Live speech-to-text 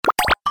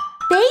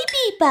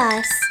Baby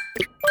Bus.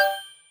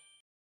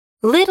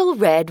 Little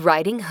Red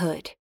Riding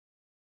Hood.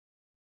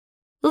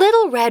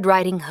 Little Red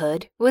Riding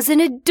Hood was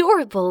an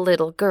adorable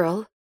little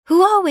girl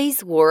who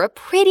always wore a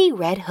pretty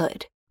red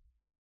hood.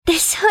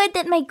 This hood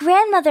that my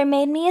grandmother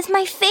made me is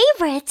my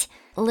favorite.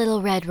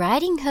 Little Red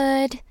Riding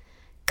Hood,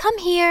 come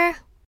here.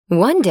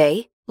 One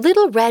day,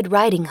 Little Red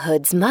Riding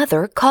Hood's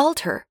mother called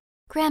her.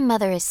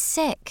 Grandmother is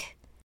sick.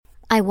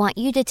 I want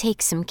you to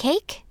take some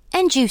cake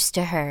and juice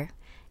to her.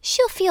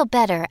 She'll feel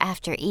better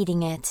after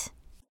eating it.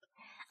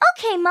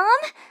 Okay,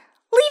 Mom.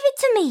 Leave it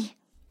to me.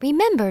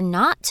 Remember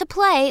not to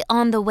play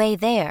on the way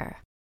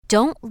there.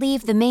 Don't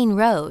leave the main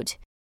road.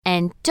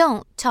 And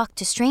don't talk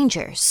to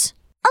strangers.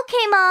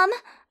 Okay, Mom.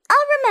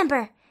 I'll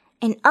remember.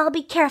 And I'll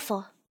be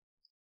careful.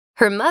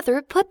 Her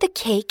mother put the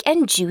cake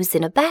and juice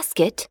in a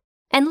basket,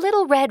 and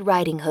Little Red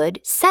Riding Hood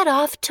set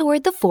off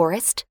toward the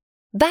forest,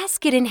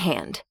 basket in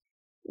hand.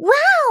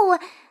 Wow!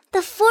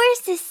 The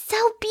forest is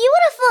so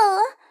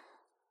beautiful.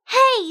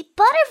 Hey,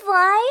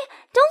 butterfly,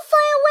 don't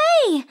fly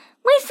away.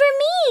 Wait for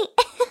me.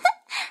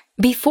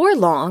 Before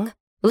long,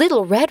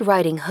 Little Red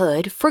Riding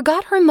Hood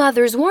forgot her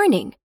mother's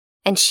warning,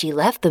 and she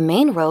left the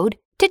main road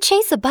to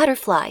chase a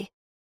butterfly.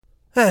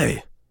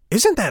 Hey,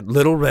 isn't that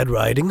Little Red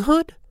Riding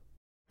Hood?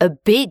 A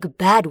big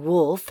bad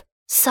wolf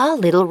saw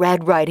Little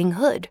Red Riding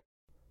Hood.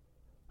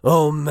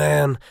 Oh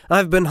man,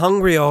 I've been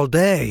hungry all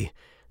day.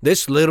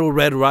 This Little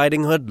Red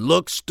Riding Hood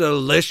looks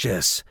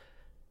delicious.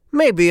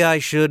 Maybe I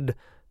should...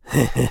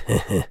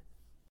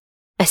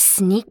 A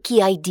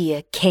sneaky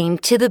idea came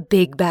to the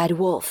big bad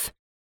wolf.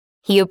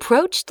 He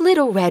approached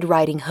Little Red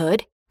Riding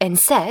Hood and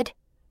said,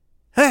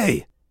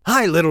 Hey,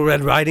 hi Little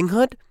Red Riding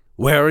Hood.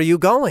 Where are you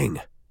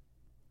going?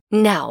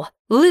 Now,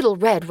 Little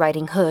Red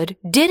Riding Hood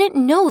didn't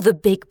know the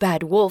big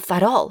bad wolf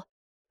at all,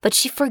 but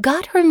she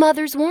forgot her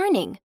mother's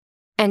warning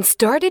and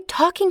started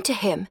talking to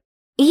him,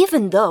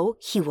 even though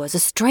he was a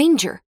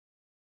stranger.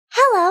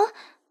 Hello.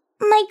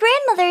 My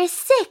grandmother is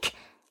sick.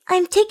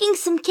 I'm taking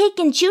some cake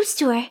and juice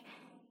to her.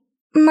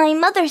 My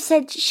mother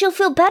said she'll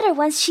feel better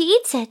once she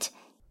eats it.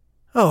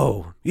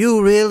 Oh,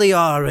 you really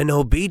are an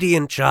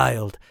obedient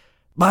child.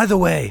 By the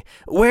way,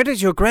 where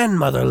does your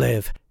grandmother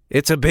live?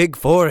 It's a big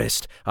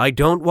forest. I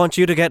don't want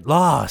you to get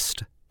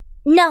lost.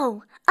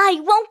 No,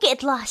 I won't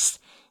get lost.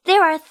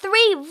 There are 3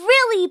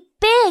 really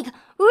big,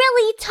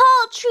 really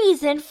tall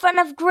trees in front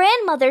of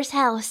Grandmother's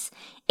house.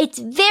 It's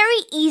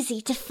very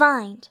easy to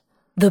find.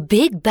 The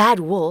big bad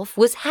wolf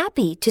was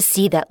happy to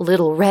see that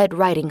Little Red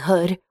Riding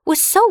Hood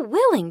was so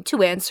willing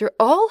to answer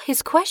all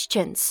his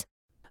questions.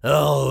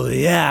 Oh,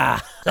 yeah.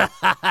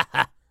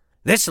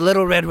 This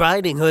Little Red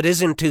Riding Hood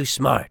isn't too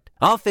smart.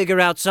 I'll figure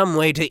out some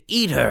way to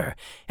eat her,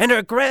 and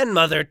her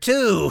grandmother,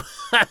 too.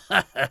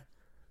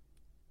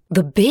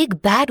 The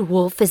big bad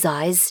wolf's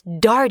eyes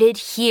darted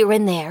here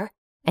and there,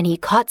 and he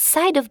caught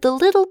sight of the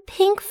little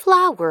pink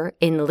flower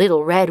in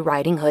Little Red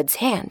Riding Hood's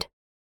hand.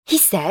 He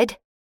said,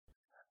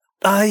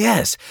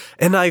 Yes,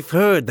 and I've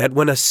heard that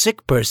when a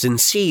sick person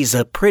sees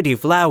a pretty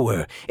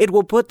flower, it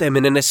will put them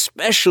in an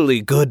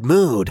especially good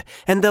mood,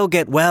 and they'll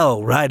get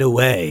well right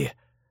away.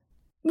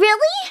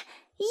 Really?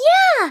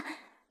 Yeah!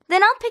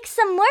 Then I'll pick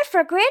some more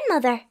for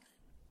Grandmother.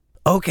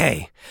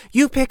 Okay,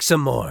 you pick some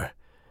more.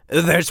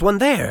 There's one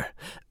there,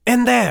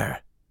 and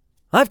there.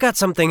 I've got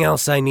something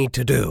else I need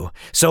to do,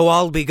 so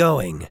I'll be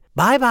going.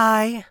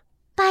 Bye-bye.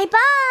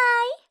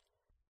 Bye-bye.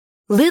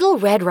 Little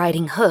Red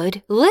Riding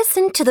Hood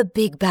listened to the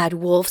big bad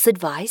wolf's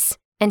advice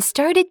and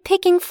started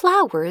picking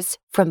flowers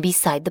from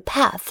beside the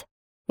path.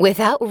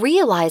 Without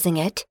realizing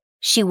it,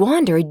 she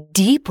wandered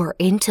deeper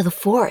into the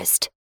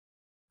forest.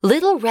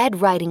 Little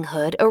Red Riding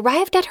Hood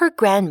arrived at her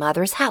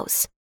grandmother's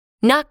house.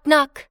 Knock,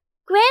 knock.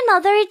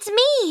 Grandmother, it's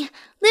me,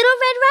 Little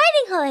Red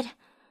Riding Hood.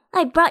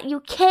 I brought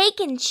you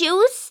cake and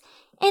juice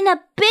and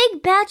a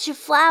big batch of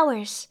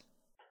flowers.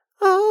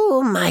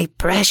 Oh, my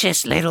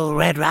precious Little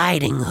Red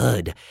Riding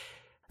Hood.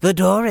 The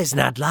door is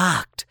not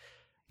locked.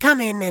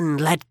 Come in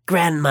and let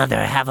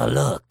Grandmother have a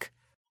look.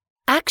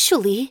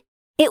 Actually,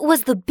 it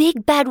was the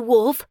big bad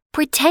wolf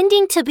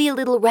pretending to be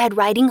Little Red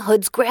Riding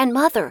Hood's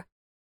grandmother.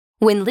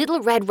 When Little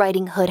Red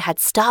Riding Hood had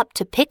stopped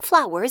to pick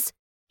flowers,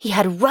 he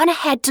had run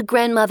ahead to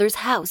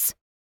Grandmother's house.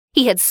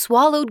 He had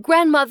swallowed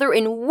Grandmother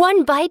in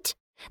one bite,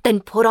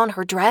 then put on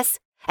her dress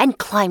and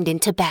climbed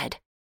into bed.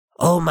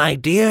 Oh, my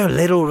dear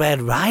Little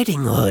Red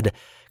Riding Hood,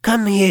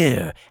 come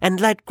here and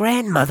let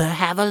Grandmother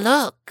have a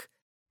look.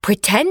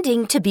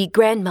 Pretending to be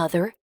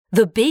Grandmother,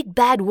 the big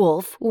bad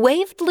wolf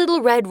waved Little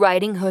Red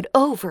Riding Hood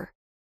over.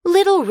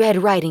 Little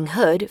Red Riding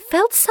Hood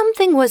felt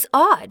something was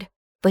odd,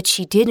 but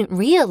she didn't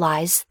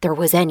realize there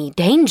was any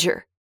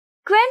danger.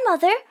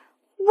 Grandmother,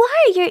 why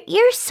are your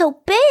ears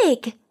so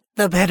big?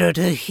 The better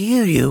to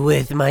hear you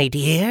with, my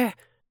dear.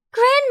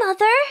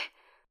 Grandmother,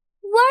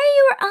 why are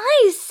your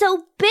eyes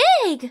so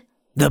big?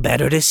 The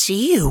better to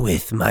see you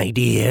with, my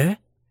dear.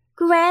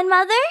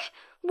 Grandmother,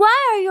 why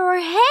are your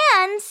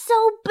hands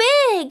so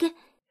big?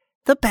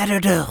 The better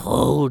to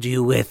hold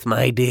you with,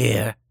 my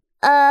dear.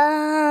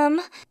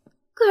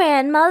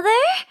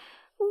 Grandmother,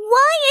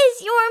 why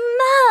is your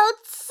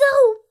mouth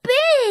so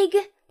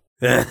big?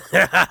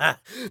 The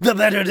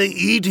better to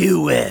eat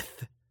you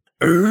with.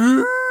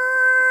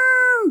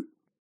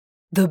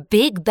 The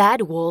big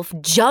bad wolf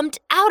jumped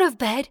out of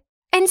bed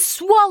and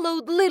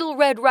swallowed Little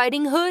Red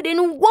Riding Hood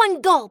in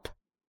one gulp.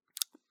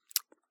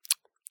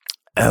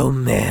 Oh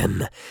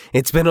man,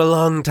 it's been a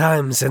long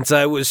time since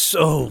I was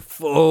so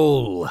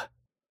full.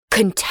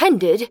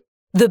 Contented,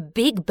 the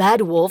big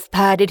bad wolf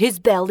patted his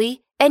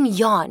belly and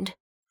yawned.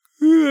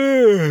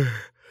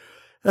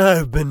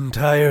 I've been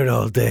tired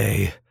all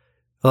day.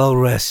 I'll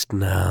rest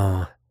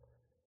now.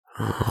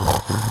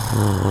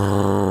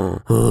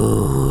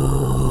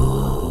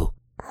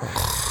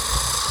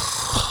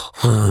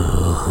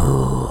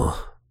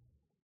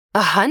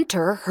 A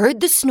hunter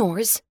heard the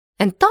snores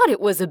and thought it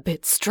was a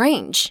bit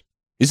strange.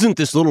 Isn't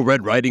this Little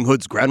Red Riding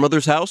Hood's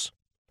grandmother's house?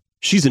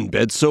 She's in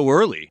bed so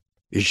early.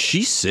 Is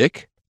she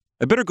sick?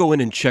 I better go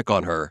in and check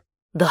on her.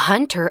 The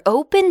hunter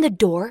opened the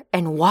door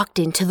and walked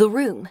into the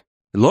room.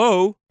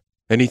 Hello?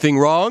 Anything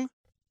wrong?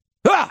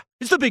 Ah!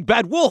 It's the big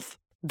bad wolf!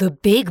 The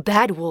big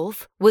bad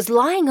wolf was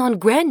lying on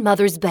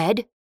grandmother's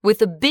bed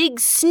with a big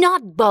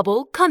snot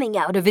bubble coming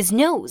out of his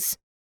nose.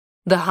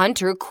 The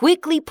hunter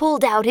quickly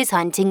pulled out his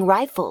hunting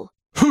rifle.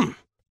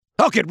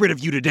 I'll get rid of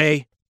you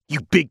today,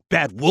 you big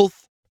bad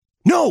wolf.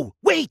 No,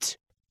 wait!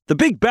 The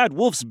big bad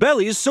wolf's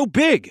belly is so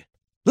big.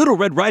 Little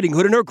Red Riding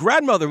Hood and her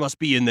grandmother must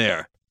be in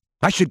there.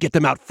 I should get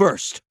them out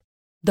first.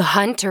 The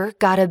hunter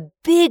got a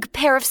big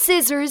pair of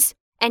scissors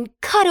and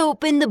cut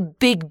open the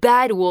big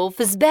bad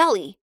wolf's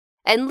belly,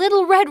 and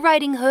Little Red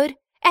Riding Hood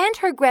and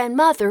her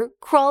grandmother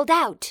crawled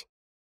out.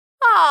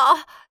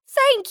 "Ah,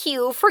 thank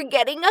you for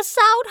getting us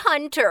out,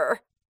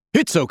 Hunter."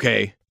 It's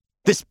okay.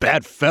 This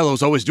bad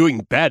fellow's always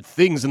doing bad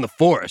things in the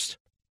forest.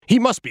 He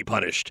must be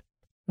punished.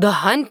 The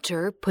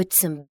hunter put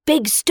some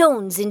big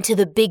stones into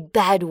the big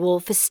bad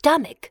wolf's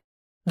stomach.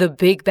 The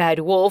big bad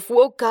wolf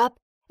woke up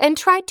and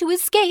tried to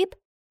escape,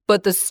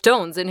 but the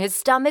stones in his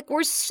stomach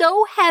were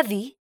so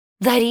heavy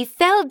that he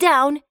fell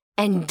down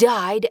and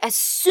died as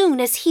soon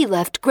as he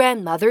left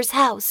grandmother's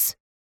house.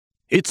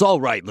 It's all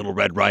right, Little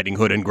Red Riding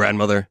Hood and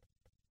grandmother.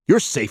 You're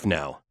safe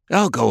now.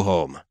 I'll go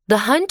home. The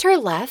hunter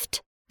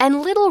left,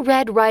 and Little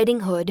Red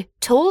Riding Hood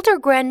told her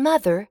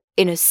grandmother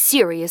in a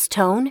serious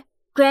tone,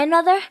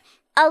 Grandmother,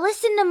 I'll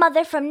listen to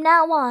Mother from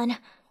now on.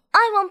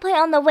 I won't play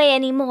on the way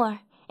anymore,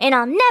 and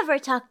I'll never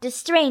talk to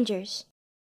strangers.